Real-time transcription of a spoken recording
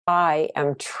I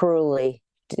am truly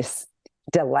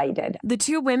delighted. The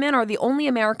two women are the only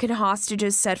American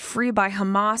hostages set free by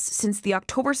Hamas since the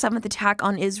October 7th attack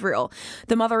on Israel.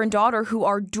 The mother and daughter, who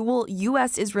are dual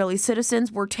U.S.-Israeli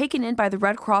citizens, were taken in by the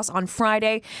Red Cross on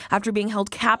Friday after being held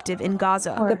captive in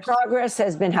Gaza. The progress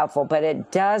has been helpful, but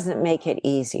it doesn't make it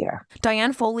easier.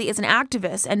 Diane Foley is an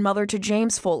activist and mother to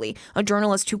James Foley, a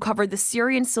journalist who covered the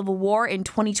Syrian civil war in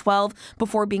 2012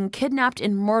 before being kidnapped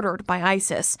and murdered by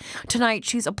ISIS. Tonight,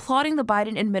 she's applauding the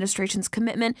Biden administration's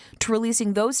commitment to releasing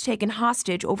those taken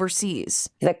hostage overseas.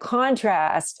 The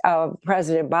contrast of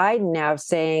President Biden now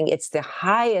saying it's the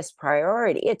highest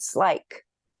priority, it's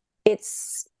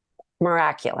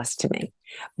miraculous to me,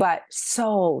 but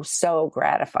so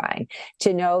gratifying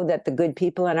to know that the good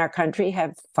people in our country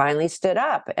have finally stood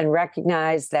up and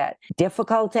recognized that,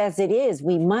 difficult as it is,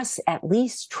 we must at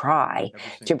least try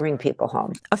to bring people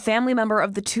home. A family member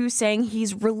of the two saying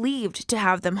he's relieved to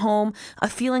have them home, a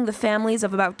feeling the families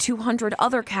of about 200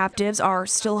 other captives are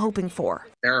still hoping for.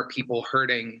 There are people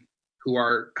hurting who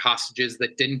are hostages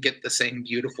that didn't get the same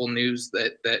beautiful news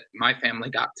that my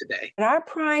family got today. Our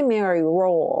primary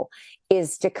role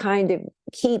is to kind of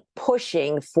keep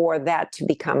pushing for that to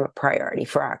become a priority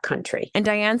for our country. And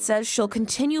Diane says she'll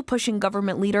continue pushing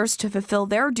government leaders to fulfill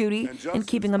their duty in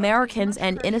keeping Americans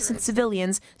and innocent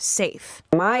civilians safe.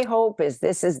 My hope is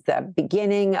this is the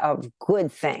beginning of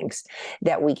good things,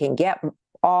 that we can get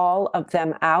all of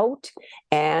them out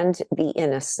and the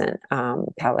innocent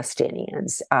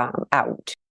Palestinians out.